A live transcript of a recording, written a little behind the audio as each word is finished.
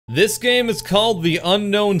This game is called The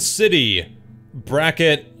Unknown City,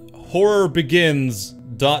 bracket, horror begins, ...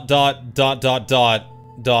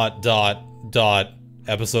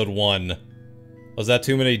 episode 1. Was that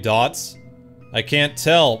too many dots? I can't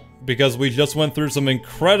tell, because we just went through some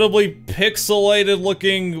incredibly pixelated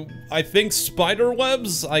looking, I think, spider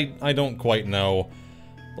webs? I don't quite know.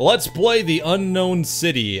 Let's play The Unknown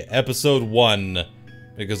City, episode 1.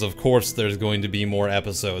 Because of course there's going to be more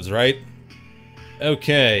episodes, right?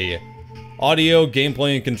 Okay. Audio,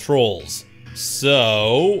 gameplay, and controls.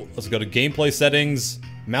 So, let's go to gameplay settings,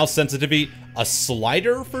 mouse sensitivity, a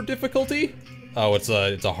slider for difficulty? Oh, it's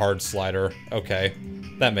a hard slider. Okay.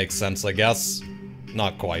 That makes sense, I guess.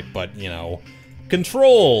 Not quite, but, you know.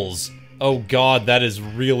 Controls! Oh god, that is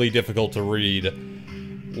really difficult to read.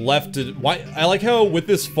 Left to... Why? I like how, with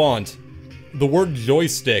this font, the word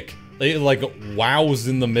joystick, it, like, wows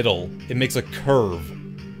in the middle. It makes a curve.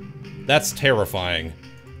 That's terrifying.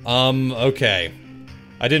 Okay.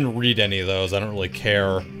 I didn't read any of those, I don't really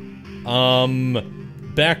care.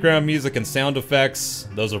 Background music and sound effects,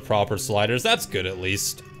 those are proper sliders, that's good at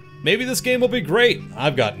least. Maybe this game will be great,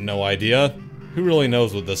 I've got no idea. Who really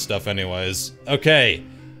knows with this stuff anyways? Okay,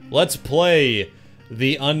 let's play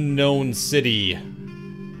The Unknown City.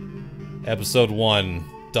 Episode 1, ...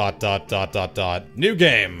 New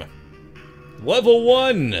game. Level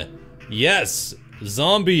 1! Yes,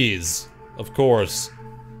 zombies, of course.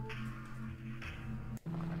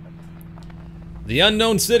 The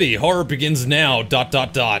Unknown City, horror begins now, ...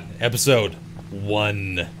 Episode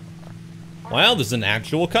 1. Wow, there's an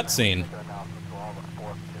actual cutscene.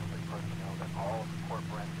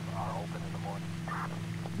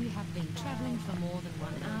 We have been traveling for more than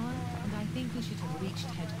 1 hour, and I think we should have reached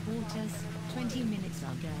headquarters 20 minutes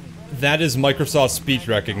ago. That is Microsoft speech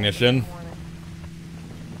recognition.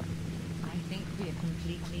 I think we are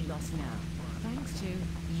completely lost now, thanks to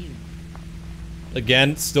you.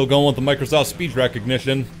 Again, still going with the Microsoft speech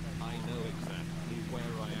recognition. I know exactly where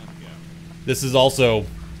I am going. This is also...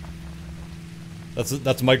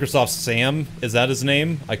 That's Microsoft Sam? Is that his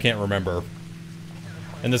name? I can't remember.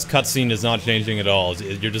 And this cutscene is not changing at all.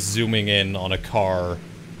 You're just zooming in on a car.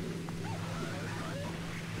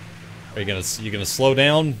 Are you gonna slow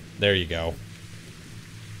down? There you go.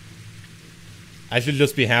 I should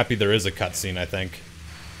just be happy there is a cutscene, I think.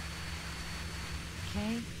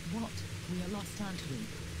 Okay, what? We are lost, aren't we?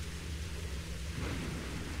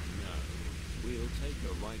 No, we'll take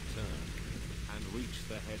a right turn and reach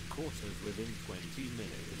the headquarters within 20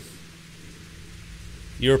 minutes.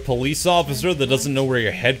 You're a police officer that doesn't know where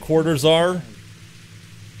your headquarters are?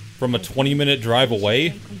 From a 20-minute drive away?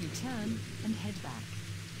 Take a U-turn and head back.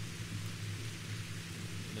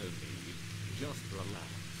 No need, just relax.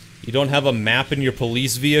 You don't have a map in your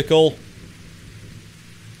police vehicle?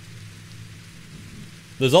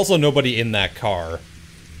 There's also nobody in that car.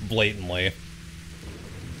 Blatantly.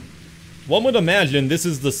 One would imagine this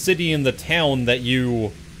is the city and the town that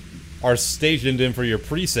you are stationed in for your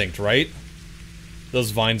precinct, right?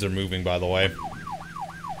 Those vines are moving, by the way. Stop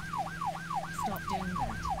doing that.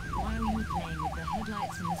 Why are you playing with the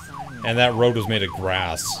headlights and the siren? And that road was made of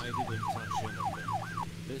grass. I didn't touch anything.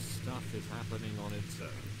 This stuff is happening on its own.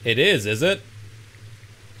 It is it?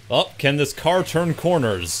 Oh, can this car turn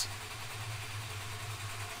corners?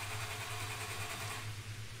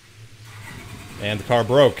 And the car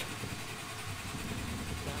broke. The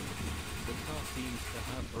car seems to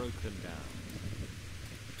have broken down.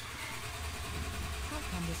 How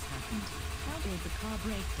come this happened? How did the car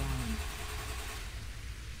break down?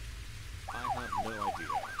 I have no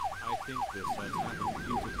idea. I think this has happened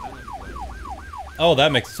due to talent. Oh,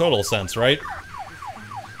 that makes total sense, right?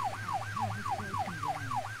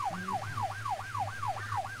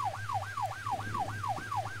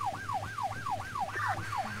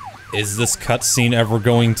 Is this cutscene ever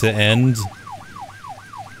going to end?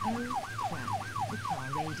 Oh crap, the car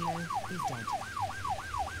radio is dead.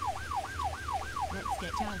 Let's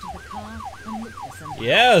get out of the car and look for something.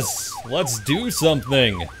 Yes! Let's do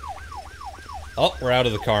something! Oh, we're out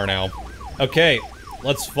of the car now. Okay,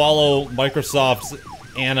 let's follow Microsoft's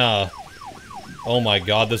Anna. Oh my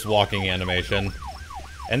god, this walking animation.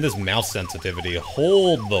 And this mouse sensitivity.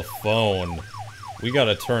 Hold the phone. We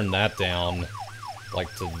gotta turn that down.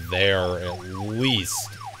 Like to there, at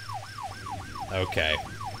least. Okay.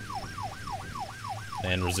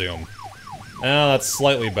 And resume. Oh, that's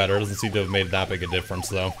slightly better. Doesn't seem to have made that big a difference,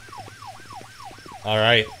 though.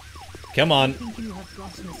 Alright. Come on. I think you have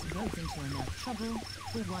gotten us both into enough trouble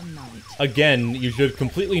for one night. Again, you should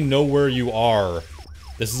completely know where you are.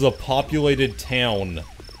 This is a populated town.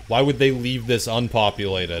 Why would they leave this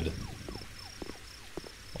unpopulated? Well,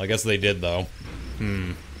 I guess they did, though.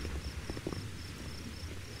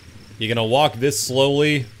 You gonna walk this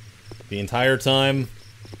slowly the entire time?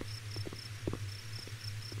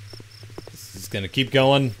 This is gonna keep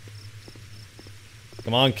going.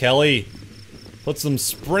 Come on, Kelly. Put some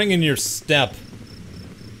spring in your step.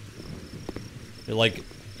 You're like,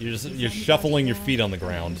 you're shuffling your feet on the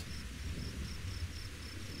ground.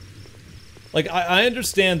 Like, I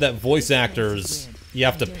understand that voice actors, you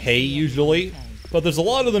have to pay usually, but there's a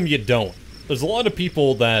lot of them you don't. There's a lot of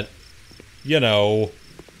people that, you know,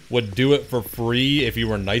 would do it for free if you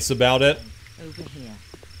were nice about it. Over here.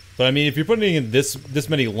 But I mean, if you're putting in this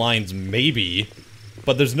many lines, maybe.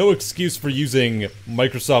 But there's no excuse for using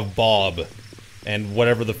Microsoft Bob and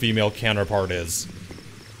whatever the female counterpart is.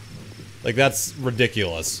 Like, that's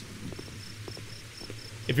ridiculous.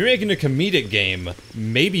 If you're making a comedic game,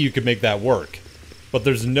 maybe you could make that work. But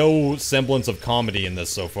there's no semblance of comedy in this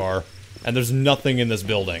so far. And there's nothing in this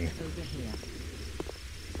building. Over here.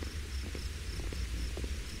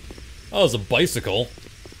 Oh, there's a bicycle.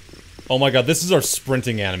 Oh my god, this is our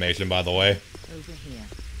sprinting animation, by the way. Over here.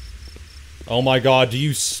 Oh my god, do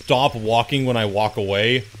you stop walking when I walk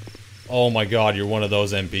away? Oh my god, you're one of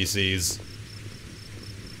those NPCs.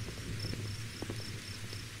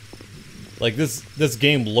 Like, this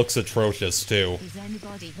game looks atrocious, too. Is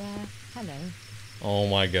anybody there? Hello. Oh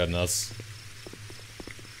my goodness.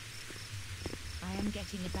 I am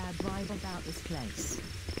getting a bad vibe about this place.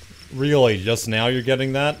 Really, just now you're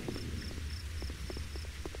getting that?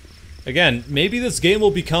 Again, maybe this game will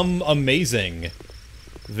become amazing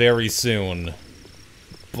very soon.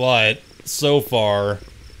 But, so far,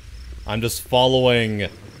 I'm just following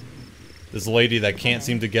this lady that can't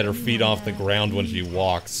seem to get her feet off the ground when she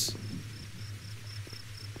walks.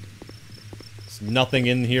 There's nothing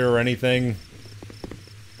in here or anything.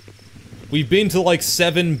 We've been to like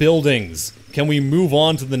 7 buildings. Can we move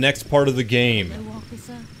on to the next part of the game? Hello,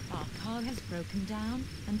 officer. Our car has broken down,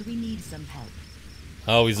 and we need some help.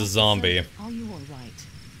 Oh, he's a Officer, zombie. Are you all right?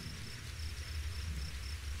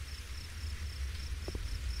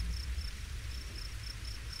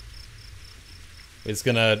 He's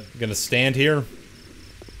gonna stand here? Do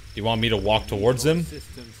you want me to walk towards him?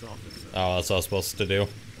 Assistance officer. Oh, that's what I was supposed to do.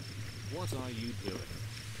 What are you doing?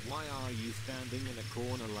 Why are you standing in a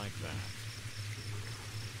corner like that?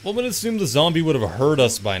 Well, we'd assume the zombie would have heard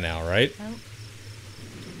us by now, right? Help.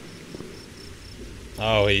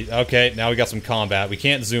 Oh, okay, now we got some combat. We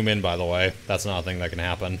can't zoom in, by the way. That's not a thing that can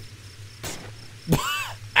happen.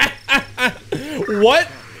 What?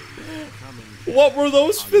 What were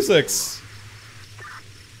those physics?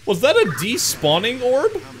 Was that a despawning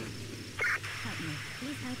orb? Help me.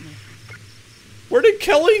 Please help me. Where did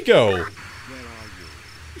Kelly go? Where are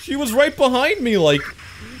you? She was right behind me like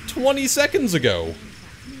 20 seconds ago.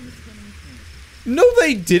 No,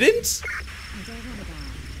 they didn't! I don't want to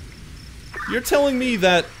die. You're telling me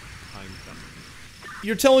that... I'm coming.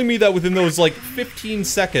 You're telling me that within those, like, 15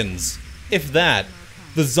 seconds, if that,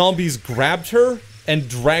 the zombies grabbed her and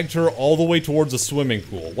dragged her all the way towards a swimming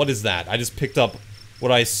pool. What is that? I just picked up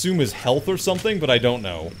what I assume is health or something, but I don't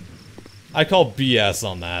know. I call BS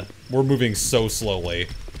on that. We're moving so slowly.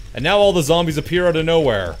 And now all the zombies appear out of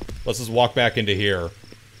nowhere. Let's just walk back into here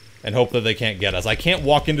and hope that they can't get us. I can't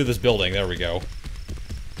walk into this building. There we go.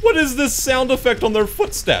 What is this sound effect on their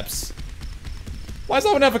footsteps? Why does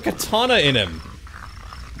that one have a katana in him?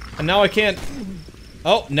 And now I can't...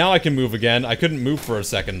 Oh, now I can move again. I couldn't move for a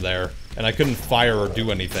second there. And I couldn't fire or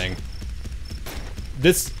do anything.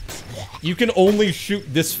 This... You can only shoot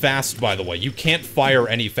this fast, by the way. You can't fire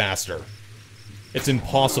any faster. It's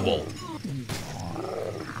impossible.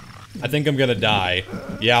 I think I'm gonna die.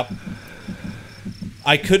 Yep.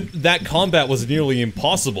 That combat was nearly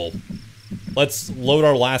impossible. Let's load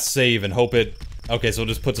our last save and hope it... Okay, so it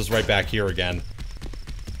just puts us right back here again.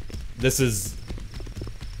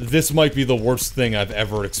 This might be the worst thing I've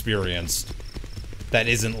ever experienced. That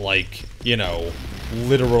isn't like, you know,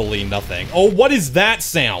 literally nothing. Oh, what is that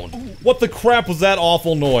sound? What the crap was that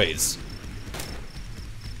awful noise?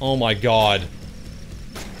 Oh my god.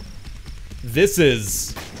 This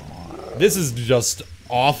is just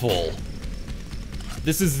awful.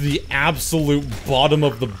 This is the absolute bottom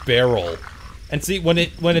of the barrel. And see, when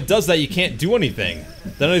it does that, you can't do anything.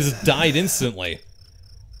 Then I just died instantly.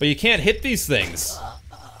 But you can't hit these things.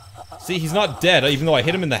 See, he's not dead, even though I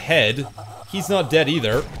hit him in the head. He's not dead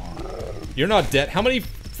either. You're not dead. How many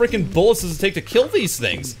freaking bullets does it take to kill these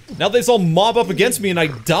things? Now they just all mob up against me and I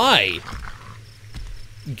die.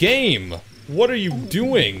 Game, what are you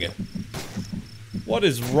doing? What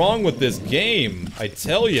is wrong with this game? I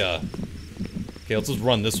tell ya. Okay, let's just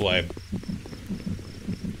run this way.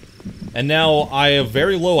 And now I have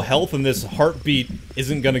very low health and this heartbeat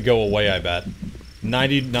isn't gonna go away, I bet.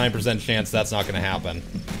 99% chance that's not gonna happen.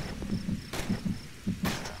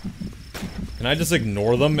 Can I just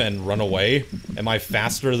ignore them and run away? Am I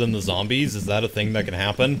faster than the zombies? Is that a thing that can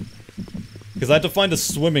happen? Because I have to find a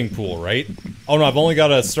swimming pool, right? Oh no, I've only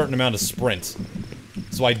got a certain amount of sprint.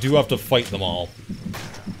 So I do have to fight them all.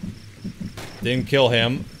 Didn't kill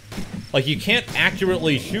him. Like, you can't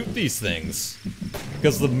accurately shoot these things.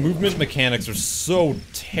 Because the movement mechanics are so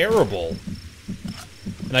terrible.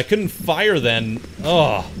 And I couldn't fire then.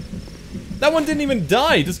 Ugh. That one didn't even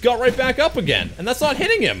die, he just got right back up again. And that's not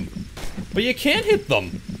hitting him. But you can't hit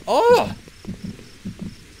them. Ugh.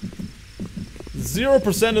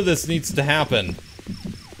 0% of this needs to happen.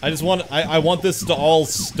 I want this to all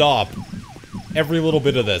stop. Every little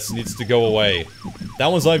bit of this needs to go away. That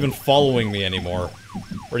one's not even following me anymore.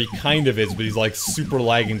 Or he kind of is, but he's like super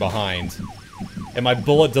lagging behind. And my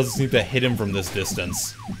bullet doesn't seem to hit him from this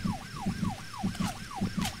distance.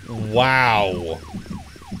 Wow.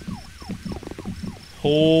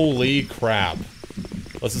 Holy crap.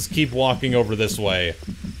 Let's just keep walking over this way.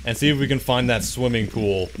 And see if we can find that swimming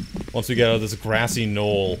pool. Once we get out of this grassy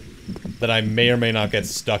knoll. That I may or may not get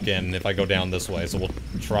stuck in if I go down this way. So we'll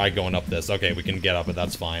try going up this. Okay, we can get up it,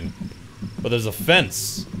 that's fine. But there's a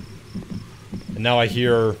fence. And now I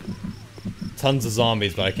hear tons of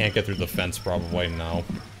zombies, but I can't get through the fence probably. No.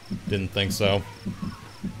 Didn't think so.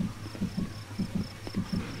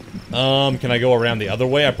 Can I go around the other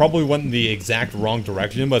way? I probably went in the exact wrong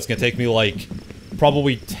direction, but it's gonna take me like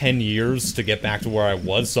probably 10 years to get back to where I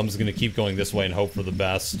was, so I'm just gonna keep going this way and hope for the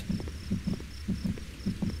best.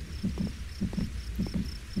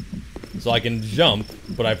 So I can jump,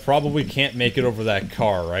 but I probably can't make it over that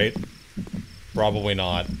car, right? Probably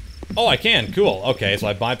not. Oh, I can! Cool. Okay, so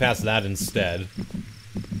I bypass that instead.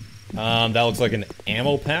 That looks like an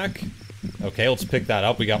ammo pack. Okay, let's pick that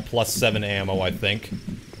up. We got +7 ammo, I think.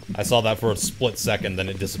 I saw that for a split second, then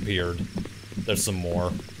it disappeared. There's some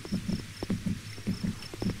more.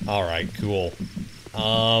 Alright, cool.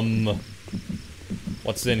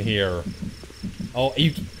 What's in here? Oh,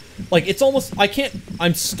 you... Like, it's almost...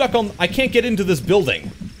 I'm stuck on... I can't get into this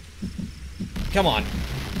building. Come on.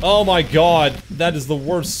 Oh my god. That is the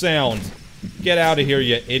worst sound. Get out of here,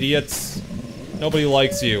 you idiots. Nobody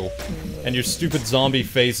likes you. And your stupid zombie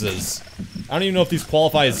faces. I don't even know if these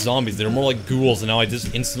qualify as zombies. They're more like ghouls, and now I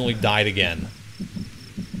just instantly died again.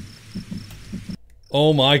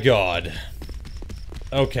 Oh my god.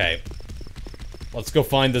 Okay. Let's go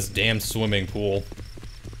find this damn swimming pool.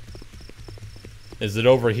 Is it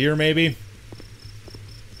over here, maybe?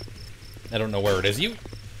 I don't know where it is. You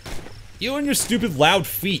and your stupid loud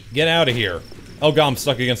feet. Get out of here. Oh god, I'm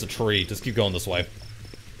stuck against a tree. Just keep going this way.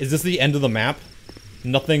 Is this the end of the map?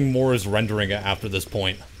 Nothing more is rendering after this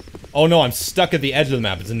point. Oh no, I'm stuck at the edge of the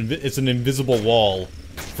map. It's an invisible wall.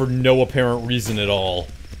 For no apparent reason at all.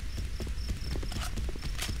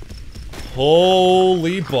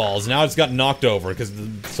 Holy balls. Now I just got knocked over because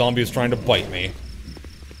the zombie is trying to bite me.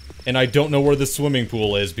 And I don't know where the swimming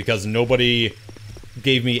pool is because nobody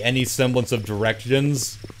gave me any semblance of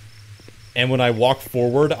directions. And when I walk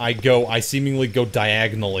forward, I seemingly go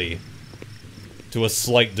diagonally. To a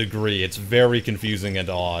slight degree. It's very confusing and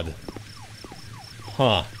odd.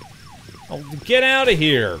 Huh. Oh, get out of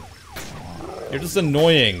here! You're just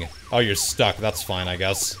annoying. Oh, you're stuck. That's fine, I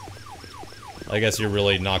guess. I guess you're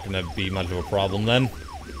really not gonna be much of a problem then.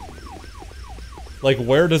 Like,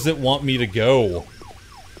 where does it want me to go?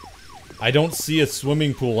 I don't see a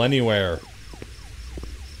swimming pool anywhere.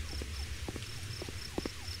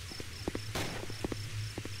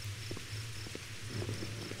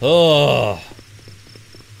 Ugh.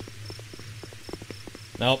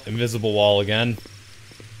 Nope, invisible wall again.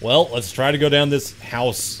 Well, let's try to go down this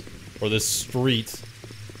house, or this street,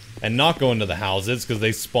 and not go into the houses, because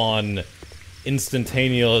they spawn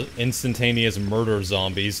instantaneous murder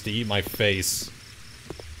zombies to eat my face.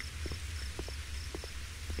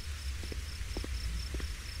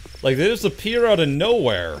 Like, they just appear out of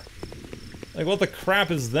nowhere. Like, what the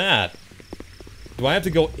crap is that? Do I have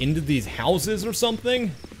to go into these houses or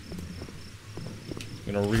something?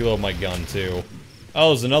 I'm gonna reload my gun, too. Oh,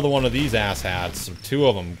 there's another one of these asshats. 2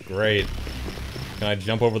 of them. Great. Can I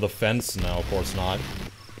jump over the fence? No, of course not.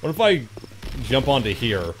 What if I jump onto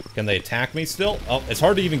here? Can they attack me still? Oh, it's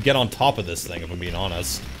hard to even get on top of this thing, if I'm being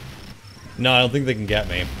honest. No, I don't think they can get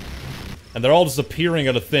me. And they're all just appearing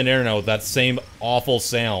out of thin air now with that same awful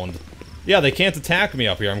sound. Yeah, they can't attack me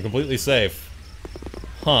up here. I'm completely safe.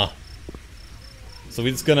 Huh. So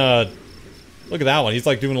we're just gonna... Look at that one. He's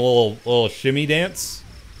like doing a little shimmy dance.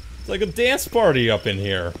 It's like a dance party up in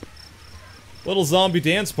here. Little zombie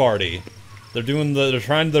dance party. They're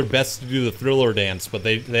trying their best to do the Thriller dance, but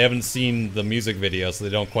they haven't seen the music video, so they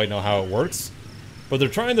don't quite know how it works. But they're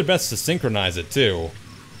trying their best to synchronize it too.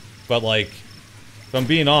 But like, if I'm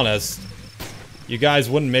being honest, you guys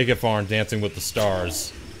wouldn't make it far in Dancing with the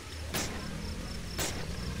Stars.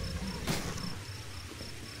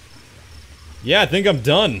 Yeah, I think I'm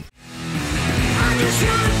done. I just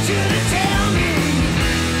want you to take